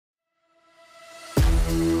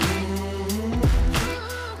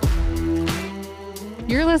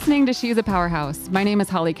You're listening to She's a Powerhouse. My name is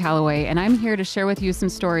Holly Calloway, and I'm here to share with you some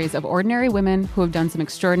stories of ordinary women who have done some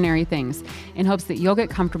extraordinary things in hopes that you'll get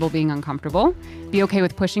comfortable being uncomfortable, be okay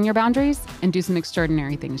with pushing your boundaries, and do some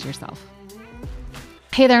extraordinary things yourself.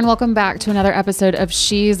 Hey there, and welcome back to another episode of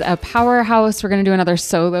She's a Powerhouse. We're going to do another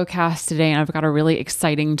solo cast today, and I've got a really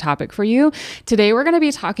exciting topic for you. Today, we're going to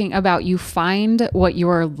be talking about you find what you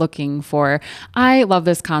are looking for. I love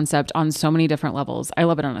this concept on so many different levels. I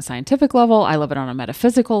love it on a scientific level. I love it on a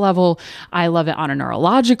metaphysical level. I love it on a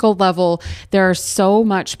neurological level. There's so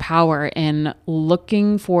much power in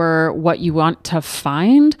looking for what you want to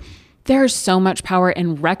find. There's so much power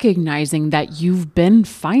in recognizing that you've been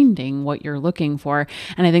finding what you're looking for.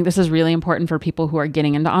 And I think this is really important for people who are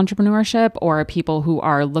getting into entrepreneurship or people who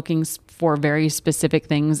are looking for very specific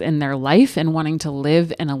things in their life and wanting to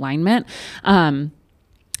live in alignment.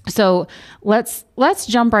 So let's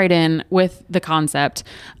jump right in with the concept.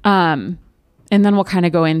 And then we'll kind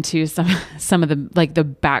of go into some of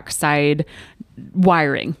the backside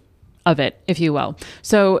wiring of it, if you will.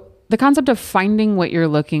 So the concept of finding what you're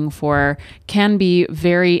looking for can be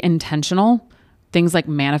very intentional. Things like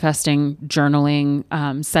manifesting, journaling,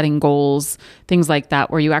 setting goals, things like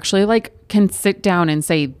that, where you actually can sit down and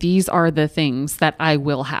say, these are the things that I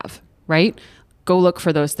will have, right? Go look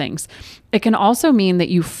for those things. It can also mean that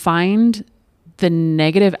you find the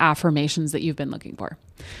negative affirmations that you've been looking for.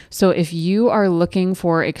 So if you are looking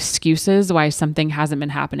for excuses why something hasn't been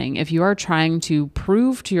happening, if you are trying to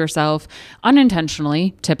prove to yourself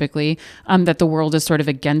unintentionally, typically, that the world is sort of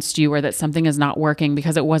against you or that something is not working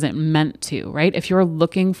because it wasn't meant to, right? If you're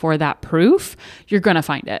looking for that proof, you're going to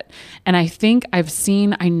find it. And I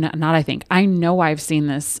know I've seen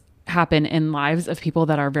this happen in lives of people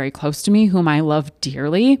that are very close to me, whom I love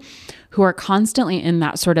dearly, who are constantly in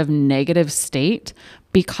that sort of negative state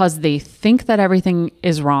because they think that everything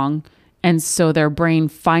is wrong. And so their brain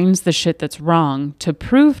finds the shit that's wrong to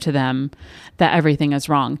prove to them that everything is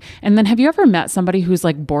wrong. And then have you ever met somebody who's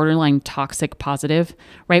like borderline toxic positive,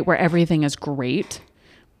 right? Where everything is great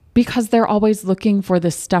because they're always looking for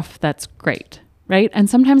the stuff that's great, right? And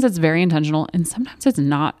sometimes it's very intentional and sometimes it's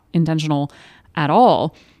not intentional at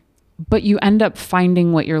all. But you end up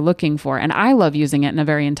finding what you're looking for. And I love using it in a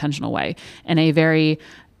very intentional way, in a very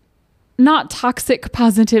not toxic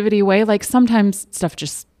positivity way. Like sometimes stuff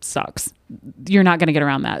just sucks. You're not going to get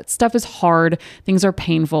around that. Stuff is hard. Things are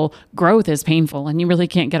painful. Growth is painful. And you really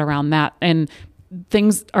can't get around that. And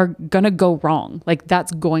things are going to go wrong. Like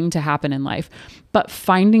that's going to happen in life. But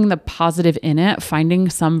finding the positive in it, finding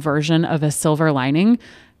some version of a silver lining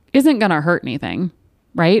isn't going to hurt anything,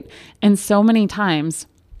 right? And so many times,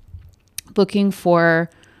 looking for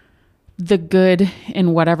the good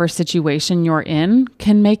in whatever situation you're in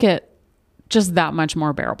can make it just that much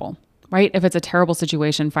more bearable, right? If it's a terrible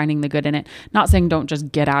situation, finding the good in it, not saying don't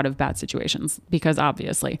just get out of bad situations, because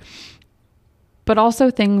obviously, but also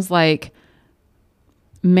things like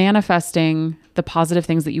manifesting the positive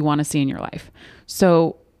things that you want to see in your life.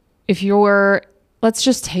 So let's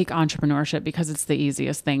just take entrepreneurship because it's the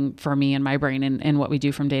easiest thing for me and my brain and what we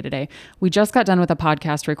do from day to day. We just got done with a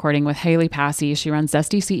podcast recording with Haley Passy. She runs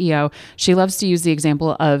Zesty CEO. She loves to use the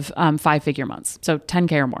example of 5-figure months. So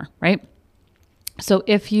 10K or more, right? So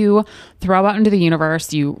if you throw out into the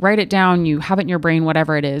universe, you write it down, you have it in your brain,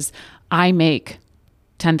 whatever it is, I make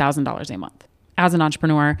 $10,000 a month. As an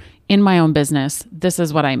entrepreneur in my own business, this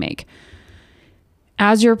is what I make.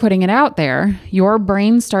 As you're putting it out there, your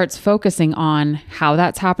brain starts focusing on how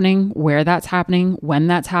that's happening, where that's happening, when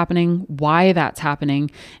that's happening, why that's happening.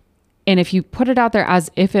 And if you put it out there as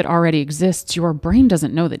if it already exists, your brain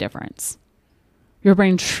doesn't know the difference. Your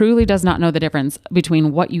brain truly does not know the difference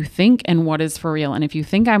between what you think and what is for real. And if you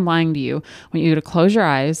think I'm lying to you, I want you to close your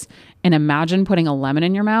eyes and imagine putting a lemon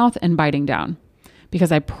in your mouth and biting down,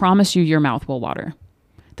 because I promise you your mouth will water.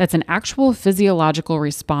 That's an actual physiological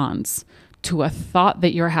response to a thought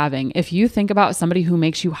that you're having. If you think about somebody who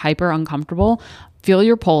makes you hyper uncomfortable, feel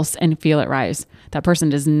your pulse and feel it rise. That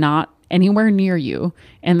person is not anywhere near you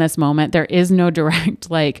in this moment. There is no direct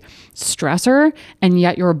stressor, and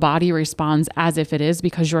yet your body responds as if it is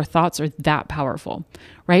because your thoughts are that powerful,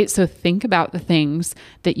 right? So think about the things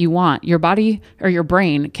that you want. Your body or your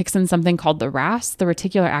brain kicks in something called the RAS, the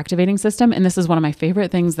reticular activating system. And this is one of my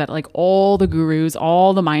favorite things that all the gurus,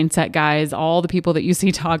 all the mindset guys, all the people that you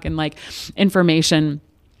see talk in information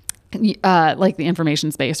like the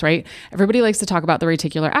information space, right? Everybody likes to talk about the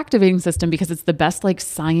reticular activating system because it's the best like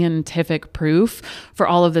scientific proof for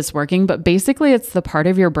all of this working. But basically it's the part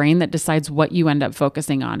of your brain that decides what you end up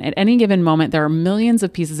focusing on. At any given moment, there are millions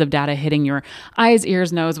of pieces of data hitting your eyes,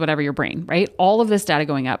 ears, nose, whatever, your brain, right? All of this data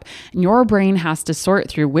going up. And your brain has to sort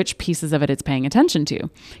through which pieces of it it's paying attention to.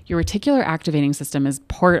 Your reticular activating system is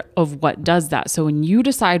part of what does that. So when you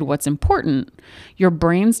decide what's important, your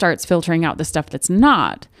brain starts filtering out the stuff that's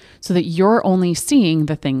not, so that you're only seeing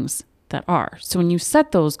the things that are. So when you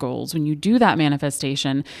set those goals, when you do that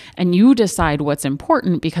manifestation and you decide what's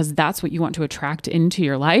important because that's what you want to attract into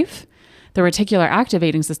your life, the reticular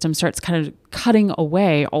activating system starts kind of cutting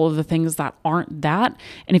away all of the things that aren't that.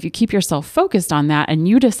 And if you keep yourself focused on that and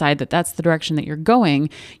you decide that that's the direction that you're going,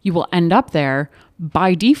 you will end up there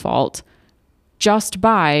by default, just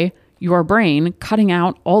by your brain cutting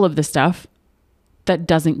out all of the stuff that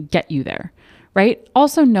doesn't get you there. Right?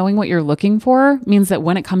 Also, knowing what you're looking for means that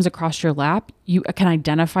when it comes across your lap, you can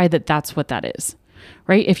identify that that's what that is,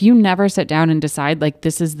 right? If you never sit down and decide like,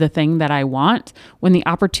 this is the thing that I want, when the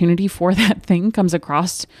opportunity for that thing comes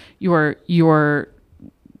across your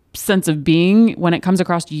sense of being, when it comes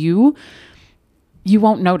across you, you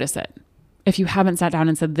won't notice it. If you haven't sat down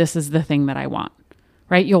and said, this is the thing that I want,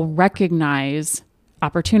 right? You'll recognize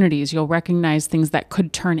opportunities. You'll recognize things that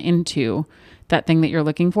could turn into that thing that you're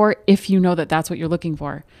looking for, if you know that that's what you're looking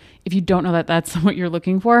for. If you don't know that that's what you're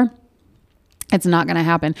looking for, it's not going to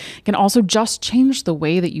happen. It can also just change the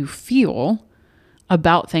way that you feel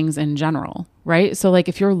about things in general, right? So like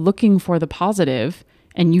if you're looking for the positive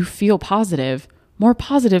and you feel positive, more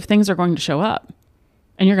positive things are going to show up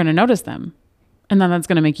and you're going to notice them. And then that's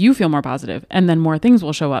going to make you feel more positive, and then more things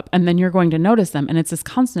will show up and then you're going to notice them. And it's this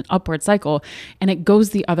constant upward cycle, and it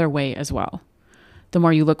goes the other way as well. The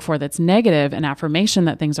more you look for that's negative and affirmation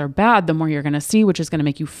that things are bad, the more you're going to see, which is going to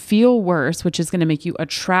make you feel worse, which is going to make you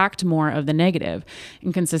attract more of the negative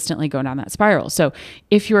and consistently go down that spiral. So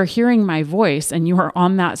if you're hearing my voice and you are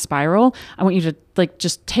on that spiral, I want you to like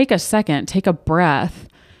just take a second, take a breath,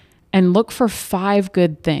 and look for 5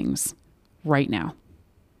 good things right now.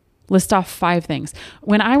 List off 5 things.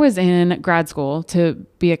 When I was in grad school to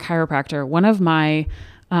be a chiropractor, one of my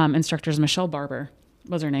instructors, Michelle Barber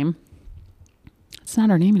was her name. It's not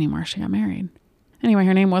her name anymore. She got married. Anyway,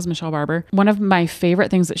 her name was Michelle Barber. One of my favorite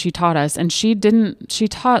things that she taught us, and she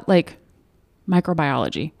taught like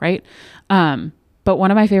microbiology, right? But one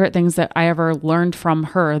of my favorite things that I ever learned from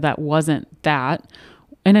her that wasn't that,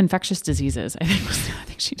 and infectious diseases, I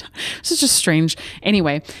think she taught. This is just strange.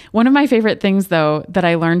 Anyway, one of my favorite things though that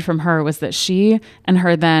I learned from her was that she and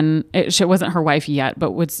her then, it wasn't her wife yet,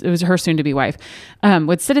 but it was her soon to be wife,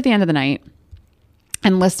 would sit at the end of the night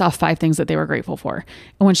and list off 5 things that they were grateful for.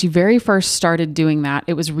 And when she very first started doing that,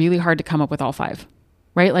 it was really hard to come up with all 5,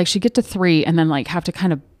 right? Like she'd get to 3 and then like have to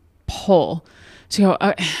kind of pull. So,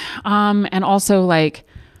 and also like,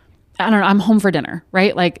 I don't know, I'm home for dinner,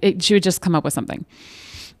 right? Like she would just come up with something.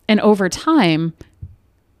 And over time,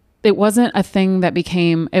 it wasn't a thing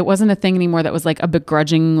anymore that was like a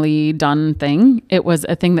begrudgingly done thing. It was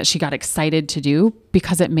a thing that she got excited to do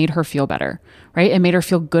because it made her feel better, right? It made her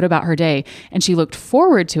feel good about her day. And she looked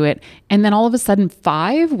forward to it. And then all of a sudden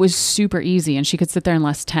 5 was super easy and she could sit there and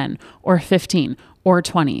list 10 or 15 or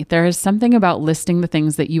 20. There is something about listing the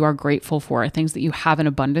things that you are grateful for, things that you have in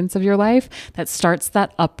abundance of your life that starts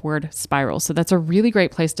that upward spiral. So that's a really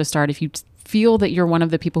great place to start. If you feel that you're one of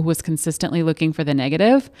the people who is consistently looking for the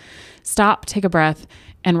negative, stop, take a breath,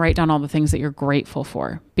 and write down all the things that you're grateful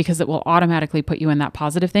for, because it will automatically put you in that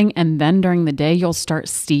positive thing. And then during the day, you'll start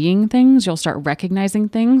seeing things, you'll start recognizing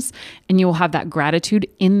things, and you will have that gratitude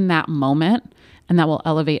in that moment. And that will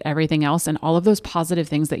elevate everything else. And all of those positive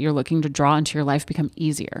things that you're looking to draw into your life become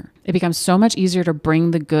easier. It becomes so much easier to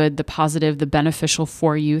bring the good, the positive, the beneficial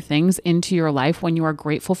for you things into your life when you are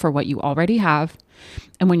grateful for what you already have.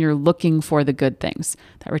 And when you're looking for the good things,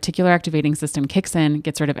 that reticular activating system kicks in,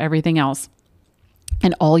 gets rid of everything else.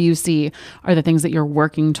 And all you see are the things that you're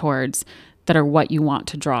working towards that are what you want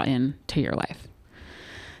to draw into your life.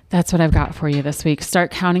 That's what I've got for you this week.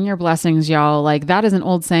 Start counting your blessings, y'all. Like that is an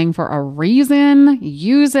old saying for a reason.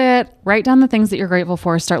 Use it. Write down the things that you're grateful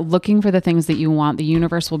for. Start looking for the things that you want. The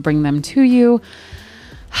universe will bring them to you.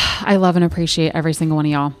 I love and appreciate every single one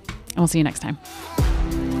of y'all. And we'll see you next time.